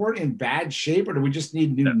basketball court in bad shape, or do we just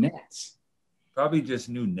need new nets? Probably just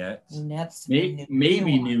new nets.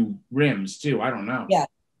 Maybe new rims too. I don't know. Yeah,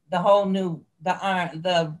 the whole new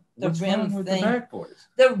the rim thing.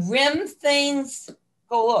 The rim things.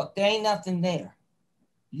 Go look. There ain't nothing there.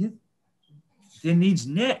 Yeah. It needs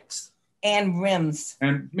nets and rims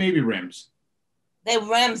and maybe rims. The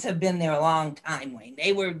rims have been there a long time, Wayne.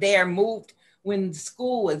 They were there, moved when the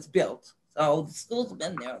school was built. So the school's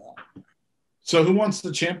been there long. So who wants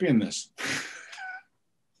to champion this?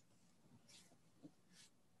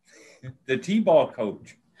 The T-ball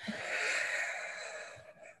coach.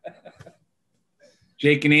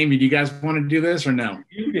 Jake and Amy, do you guys want to do this or no?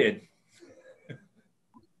 You did.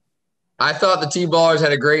 I thought the T-ballers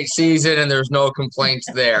had a great season and there's no complaints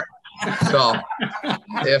there. So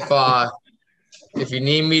if you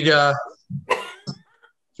need me to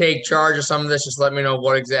take charge of some of this, just let me know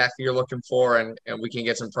what exactly you're looking for and we can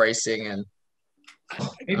get some pricing and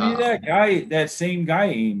maybe that same guy,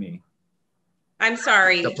 Amy. I'm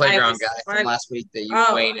sorry. The playground guy from last week that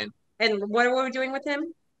you Wayne in. And what are we doing with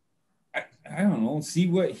him? I don't know. See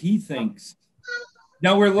what he thinks.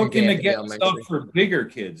 Now we're looking to get stuff for bigger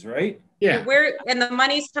kids, right? Yeah. And the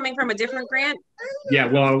money's coming from a different grant? Yeah,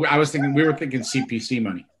 well, we were thinking CPC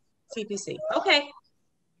money. CPC. Okay.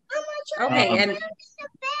 Okay.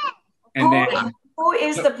 And then who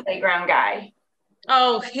is the playground guy?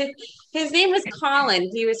 Oh, his name was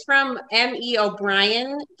Colin. He was from M.E.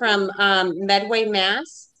 O'Brien from Medway,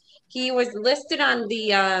 Mass. He was listed on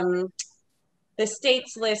the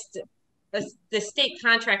state's list, the state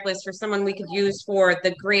contract list for someone we could use for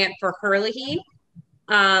the grant for Hurley.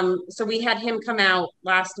 So we had him come out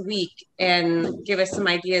last week and give us some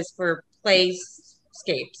ideas for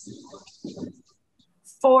playscapes.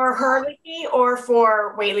 For Hurley or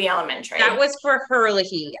for Whately Elementary? That was for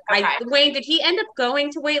Hurley. Okay. Wayne, did he end up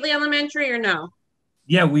going to Whately Elementary or no?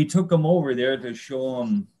 Yeah, we took him over there to show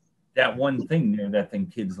him that one thing there that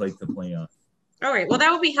kids like to play on. All right. Well,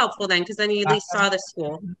 that would be helpful then, because then he at least saw the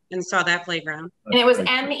school and saw that playground. And it was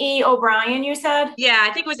M.E. O'Brien, you said? Yeah,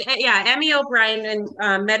 I think it was, M.E. O'Brien in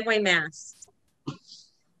Medway, Mass.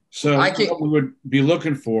 So what we would be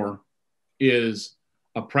looking for is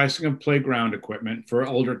a pricing of playground equipment for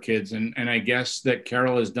older kids. And I guess that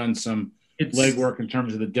Carol has done some legwork in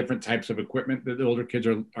terms of the different types of equipment that the older kids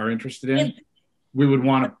are interested in. We would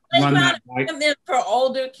want to run that for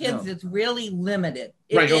older kids. No. It's really limited.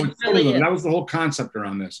 Right. That was the whole concept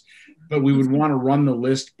around this. But we would want to run the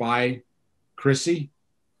list by Chrissy.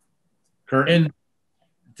 And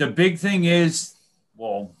the big thing is,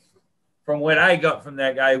 well, from what I got from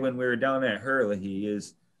that guy when we were down at Hurley,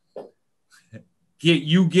 is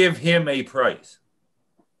you give him a price.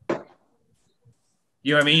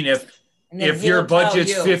 You know what I mean? If your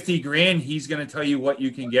budget's $50,000, he's going to tell you what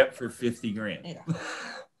you can get for $50,000. Yeah.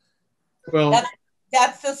 Well,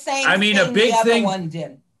 that's the same. I mean, thing a big the thing. Other one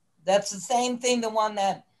did. That's the same thing. The one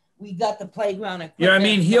that we got the playground equipment. You know what I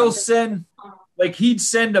mean? He'll send, he'd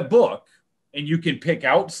send a book, and you can pick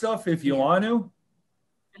out stuff if you want to,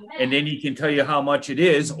 and then he can tell you how much it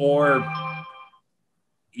is, or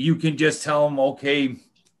you can just tell him, okay,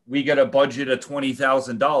 we got a budget of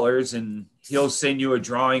 $20,000, and he'll send you a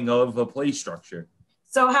drawing of a play structure.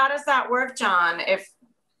 So how does that work, John? If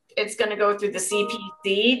it's going to go through the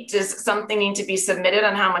CPC, does something need to be submitted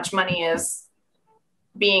on how much money is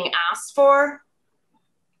being asked for?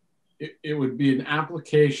 It would be an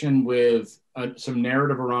application with some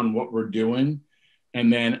narrative around what we're doing,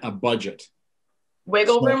 and then a budget.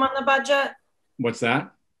 Wiggle room on the budget? What's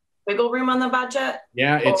that? Wiggle room on the budget?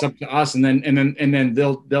 Yeah, it's up to us, and then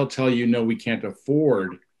they'll tell you, no, we can't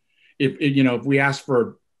afford. If we ask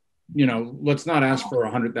for, let's not ask for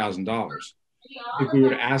 $100,000. If we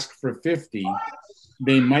would ask for 50,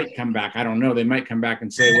 they might come back. I don't know. They might come back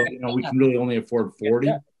and say, well, we can really only afford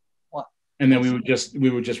 40, and then we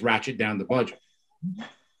would just ratchet down the budget.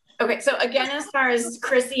 Okay, so again, as far as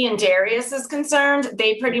Chrissy and Darius is concerned,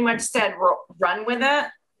 they pretty much said run with it.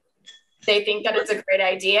 They think that it's a great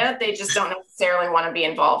idea. They just don't necessarily want to be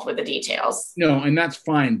involved with the details. No, and that's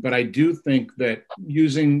fine. But I do think that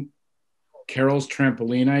using Carol's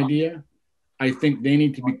trampoline idea, I think they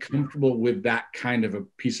need to be comfortable with that kind of a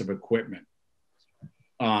piece of equipment.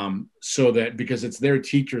 So that, because it's their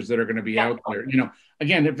teachers that are going to be out there.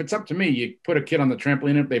 Again, if it's up to me, you put a kid on the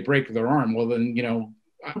trampoline, if they break their arm, well, then,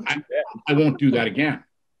 I won't do that again.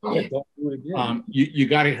 Yeah, don't do it again. You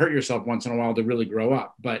got to hurt yourself once in a while to really grow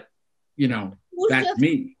up. But, you know, that's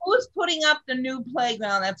me. Who's putting up the new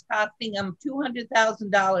playground that's costing them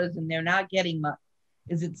 $200,000 and they're not getting much?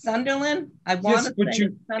 Is it Sunderland? I want to say it's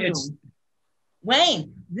Sunderland.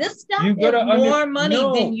 Wayne, this stuff is more money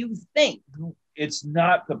than you think. It's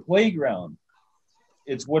not the playground.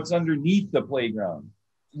 It's what's underneath the playground.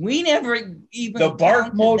 We never even the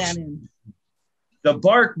bark mulch. The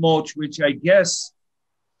bark mulch, which I guess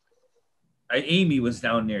Amy was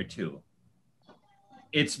down there too.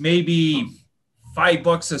 It's maybe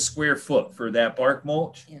 $5 a square foot for that bark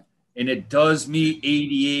mulch, and it does meet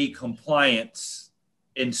ADA compliance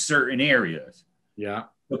in certain areas. Yeah.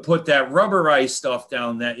 To put that rubberized stuff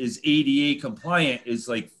down that is ADA compliant is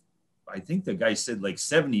like, I think the guy said like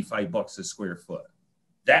 $75 a square foot.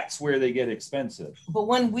 That's where they get expensive. But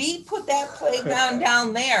when we put that playground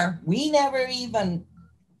down there, we never even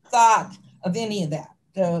thought of any of that,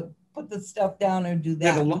 to put the stuff down or do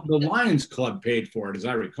that. Yeah, the Lions Club paid for it, as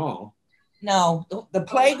I recall. No, the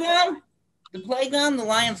playground, the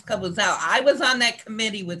Lions Club was out. I was on that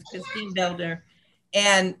committee with Christine Belder,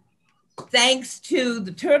 and thanks to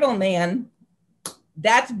the Turtle Man,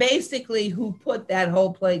 that's basically who put that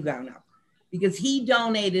whole playground up, because he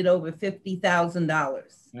donated over $50,000.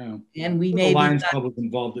 Yeah. And we the Lions Club was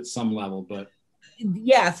involved at some level, but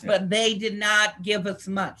yes, but they did not give us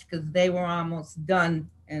much because they were almost done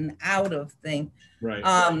and out of thing. Right.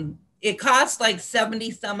 It cost like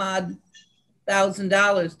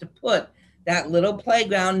 $70,000 to put that little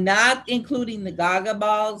playground, not including the gaga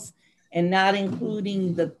balls and not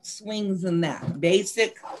including the swings and that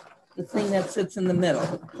basic, the thing that sits in the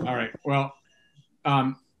middle. All right. Well,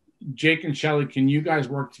 Jake and Shelley, can you guys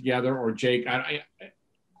work together? Or Jake,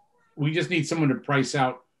 we just need someone to price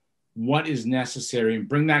out what is necessary and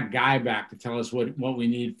bring that guy back to tell us what we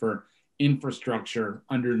need for infrastructure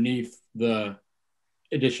underneath the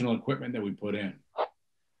additional equipment that we put in.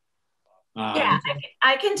 Yeah,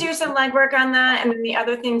 I can do some legwork on that. And then the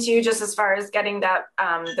other thing too, just as far as getting that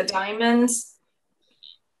the diamonds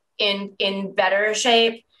in better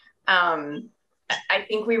shape, I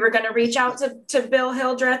think we were going to reach out to Bill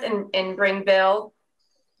Hildreth and bring Bill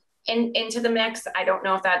into the mix. I don't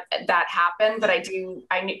know if that happened, but I do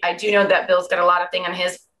know that Bill's got a lot of things on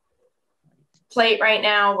his plate right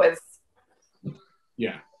now with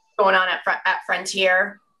going on at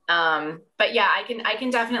Frontier. But yeah, I can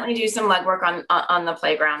definitely do some legwork on the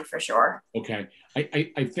playground for sure. Okay.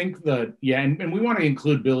 I think and we want to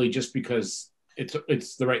include Billy just because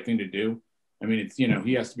it's the right thing to do. I mean, it's,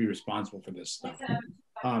 he has to be responsible for this stuff.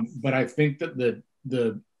 But I think that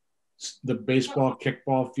the baseball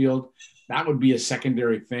kickball field, that would be a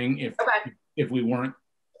secondary thing if we weren't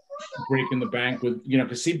breaking the bank with,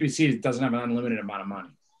 because CPC doesn't have an unlimited amount of money.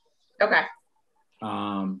 Okay.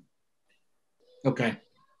 Okay.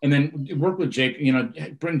 And then work with Jake,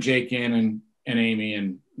 bring Jake in and Amy,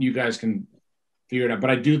 and you guys can figure it out. But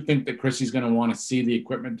I do think that Chrissy's going to want to see the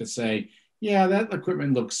equipment to say, yeah, that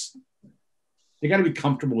equipment looks, they got to be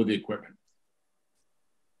comfortable with the equipment.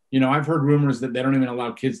 I've heard rumors that they don't even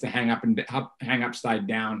allow kids to hang upside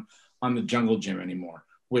down on the jungle gym anymore,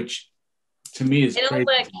 which to me is crazy. They don't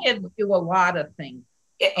let kids do a lot of things.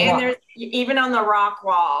 And there's even on the rock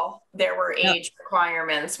wall, there were age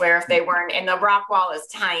requirements where if they weren't, and the rock wall is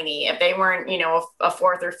tiny, if they weren't, a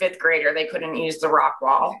fourth or fifth grader, they couldn't use the rock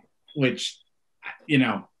wall. Which, you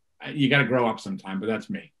got to grow up sometime, but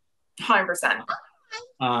that's me. 100%.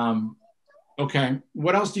 Okay.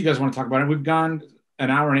 What else do you guys want to talk about? We've gone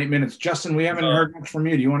an hour and 8 minutes. Justin, we haven't heard much from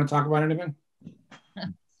you. Do you want to talk about anything?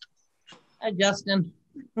 Hi, Justin.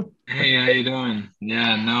 Hey, how you doing?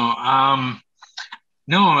 Yeah, no.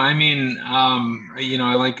 No, I mean,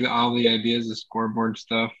 I like all the ideas of scoreboard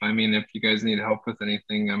stuff. I mean, if you guys need help with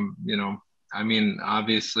anything,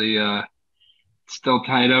 obviously, still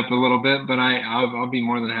tied up a little bit, but I'll be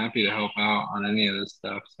more than happy to help out on any of this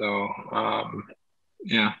stuff. So,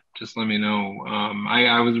 yeah, just let me know.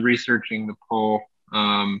 I was researching the pole.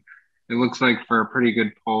 It looks like for a pretty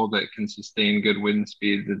good pole that can sustain good wind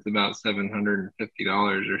speeds, it's about $750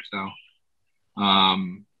 or so.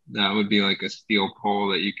 That would be like a steel pole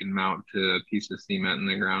that you can mount to a piece of cement in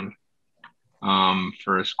the ground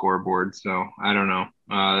for a scoreboard. So I don't know.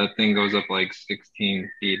 That thing goes up like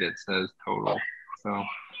 16 feet, it says total. So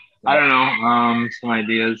I don't know. Some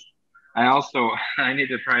ideas. I need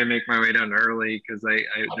to probably make my way down early because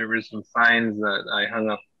there were some signs that I hung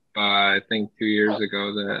up I think 2 years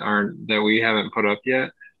ago that we haven't put up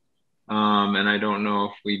yet. And I don't know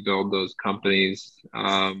if we build those companies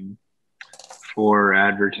for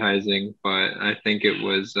advertising, but I think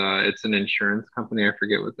it's an insurance company. I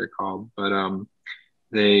forget what they're called, but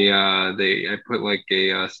I put like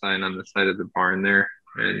a sign on the side of the barn there,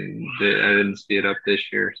 and I didn't see it up this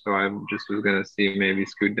year, so I just was gonna see maybe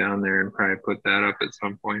scoot down there and probably put that up at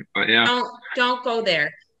some point. But yeah, Don't go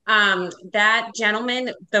there. That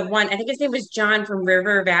gentleman, the one, I think his name was John from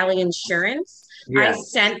River Valley Insurance. I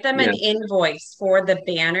sent them an invoice for the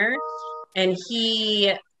banner, and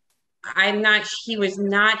he was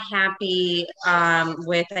not happy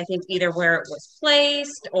with, I think, either where it was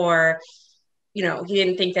placed, or he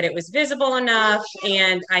didn't think that it was visible enough.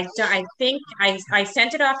 And I think I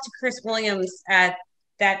sent it off to Chris Williams at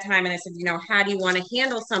that time, and I said, how do you want to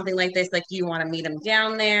handle something like this? Like, do you want to meet him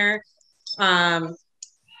down there?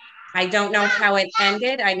 I don't know how it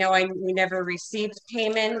ended. I know we never received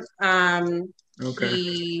payment.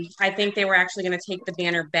 Okay. I think they were actually going to take the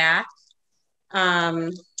banner back.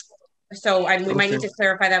 So we might need to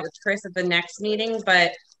clarify that with Chris at the next meeting,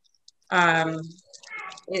 but I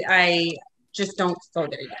just don't go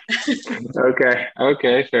there yet.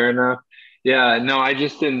 Okay, fair enough. Yeah, no, I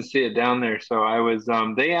just didn't see it down there. So I was,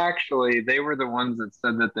 they were the ones that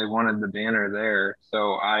said that they wanted the banner there.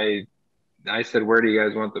 So I said, where do you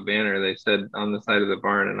guys want the banner? They said on the side of the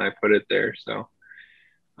barn, and I put it there. So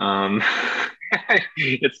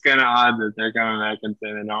it's kind of odd that they're coming back and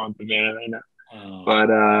saying they don't want the banner right now. But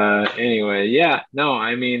anyway, yeah, no,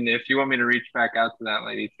 I mean, if you want me to reach back out to that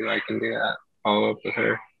lady too, I can do that, follow up with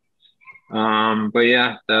her.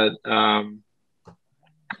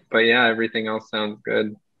 But yeah, everything else sounds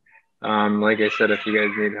good. Like I said, if you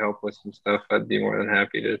guys need help with some stuff, I'd be more than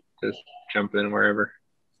happy to just jump in wherever.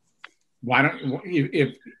 Why don't,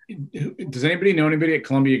 does anybody know anybody at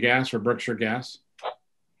Columbia Gas or Berkshire Gas?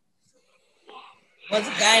 Was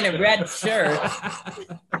a guy in a red shirt.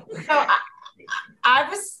 So I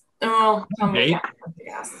was, Columbia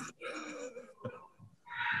Gas.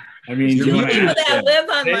 I mean, people that live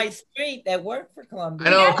on my street that work for Columbia.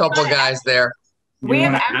 I know a couple guys there. We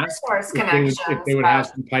have Eversource connections. If they would have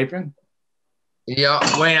some piping? Yeah,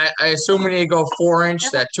 Wayne, I assume we need to go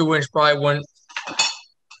 4-inch. That 2-inch probably wouldn't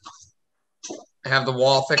have the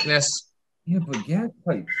wall thickness. Yeah, but gas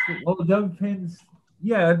pipes. Well, that depends.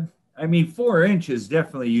 Yeah, I mean, 4 inches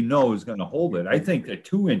definitely is going to hold it. I think the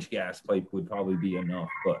 2-inch gas pipe would probably be enough,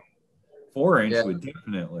 but 4-inch would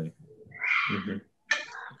definitely. Mm-hmm.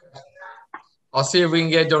 I'll see if we can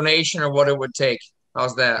get a donation or what it would take.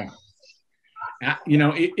 How's that?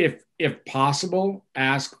 If possible,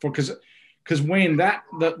 ask for, because Wayne, that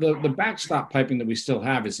the backstop piping that we still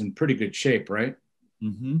have is in pretty good shape, right?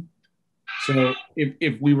 Mm-hmm. So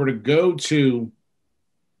if we were to go to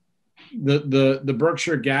the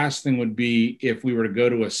Berkshire Gas thing, would be if we were to go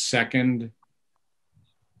to a second,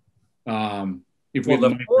 if we had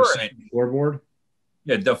the scoreboard.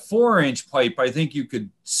 Yeah, the 4-inch pipe, I think you could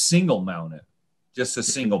single mount it, just a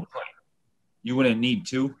single pipe. You wouldn't need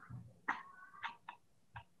two.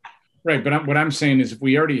 Right, but what I'm saying is, if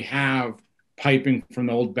we already have piping from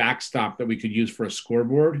the old backstop that we could use for a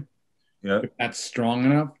scoreboard, if that's strong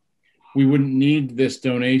enough, we wouldn't need this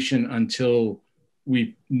donation until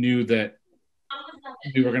we knew that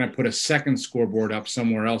we were going to put a second scoreboard up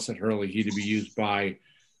somewhere else at Hurley to be used by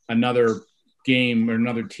another game or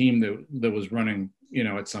another team that was running,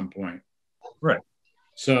 at some point. Right.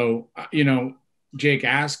 So, Jake,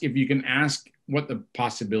 if you can ask what the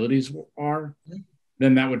possibilities are,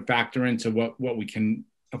 then that would factor into what we can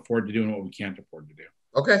afford to do and what we can't afford to do.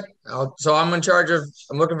 Okay. So I'm in charge of,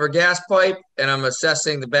 I'm looking for gas pipe, and I'm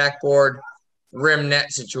assessing the backboard rim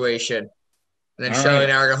net situation. And then Shelley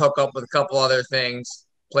and I are going to hook up with a couple other things,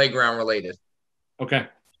 playground related. Okay.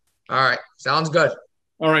 All right. Sounds good.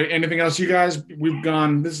 All right. Anything else, you guys?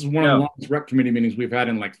 This is one of the longest rep committee meetings we've had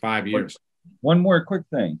in like 5 years. One more quick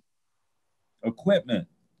thing. Equipment.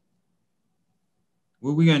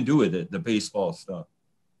 What are we going to do with it, the baseball stuff?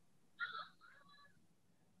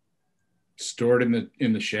 Stored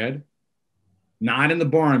in the shed? Not in the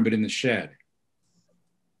barn, but in the shed.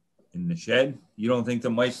 In the shed? You don't think the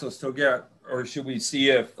mice will still get, or should we see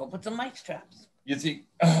if... Go put some mice traps. You think...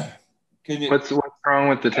 What's wrong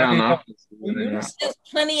with the town office? There's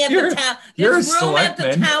plenty at the town. There's room at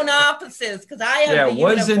the town offices, because I have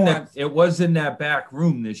it was in that back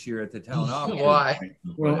room this year at the town office. Why?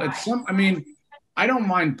 Well, I don't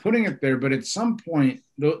mind putting it there, but at some point,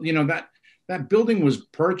 that building was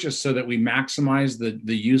purchased so that we maximize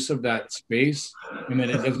the use of that space, and that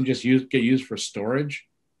it doesn't just get used for storage.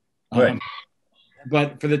 Right.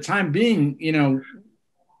 But for the time being,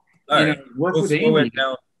 work with Amy.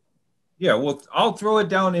 Yeah, well, I'll throw it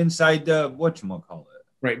down inside whatchamacallit.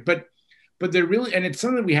 Right, but they're really, and it's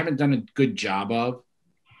something we haven't done a good job of.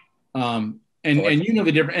 And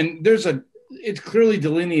the difference, and it's clearly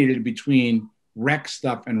delineated between rec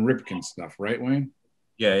stuff and Ripken stuff, right, Wayne?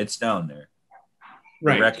 Yeah, it's down there.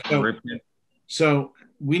 Right. Ripken. So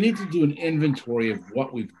we need to do an inventory of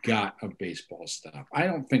what we've got of baseball stuff. I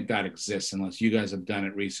don't think that exists unless you guys have done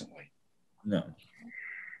it recently. No.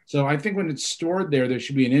 So I think when it's stored there, there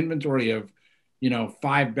should be an inventory of,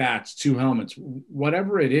 5 bats, 2 helmets,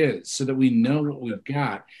 whatever it is, so that we know what we've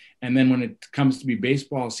got. And then when it comes to be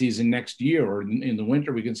baseball season next year or in the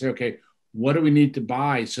winter, we can say, okay, what do we need to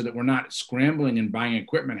buy so that we're not scrambling and buying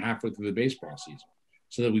equipment halfway through the baseball season,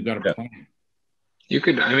 so that we've got a plan. You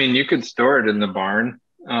could store it in the barn.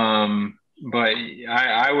 But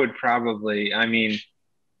I would probably,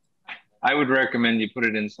 I would recommend you put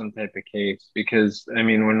it in some type of case, because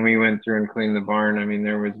when we went through and cleaned the barn,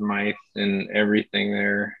 there was mice and everything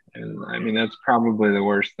there. And that's probably the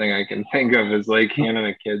worst thing I can think of is like handing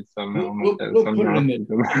a kid some helmet. We'll put it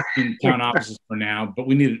in town offices for now, but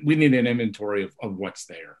we need an inventory of what's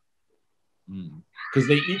there. Because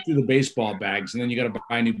they eat through the baseball bags, and then you got to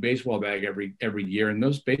buy a new baseball bag every year, and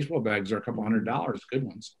those baseball bags are a couple $100, good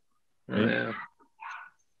ones. Right? Yeah.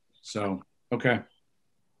 So okay,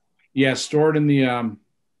 yeah, stored in the.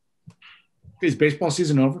 Is baseball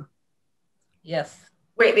season over? Yes.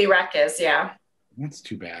 Whately Rec is, yeah. That's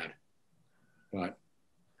too bad, but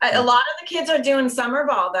a lot of the kids are doing summer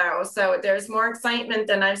ball though, so there's more excitement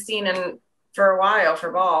than I've seen for a while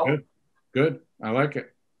for ball. Good. I like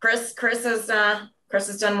it. Chris has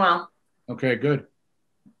done well. Okay, good.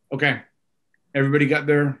 Okay, everybody got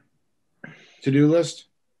their to-do list?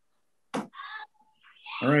 All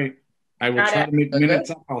right. I will try to make minutes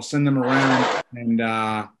up. I'll send them around,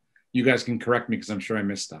 and you guys can correct me because I'm sure I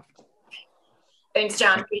missed stuff. Thanks,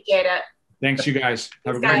 John. Appreciate it. Thanks, you guys.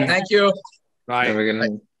 Have a great night. Thank you. Bye. Have a good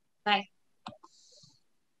night. Bye.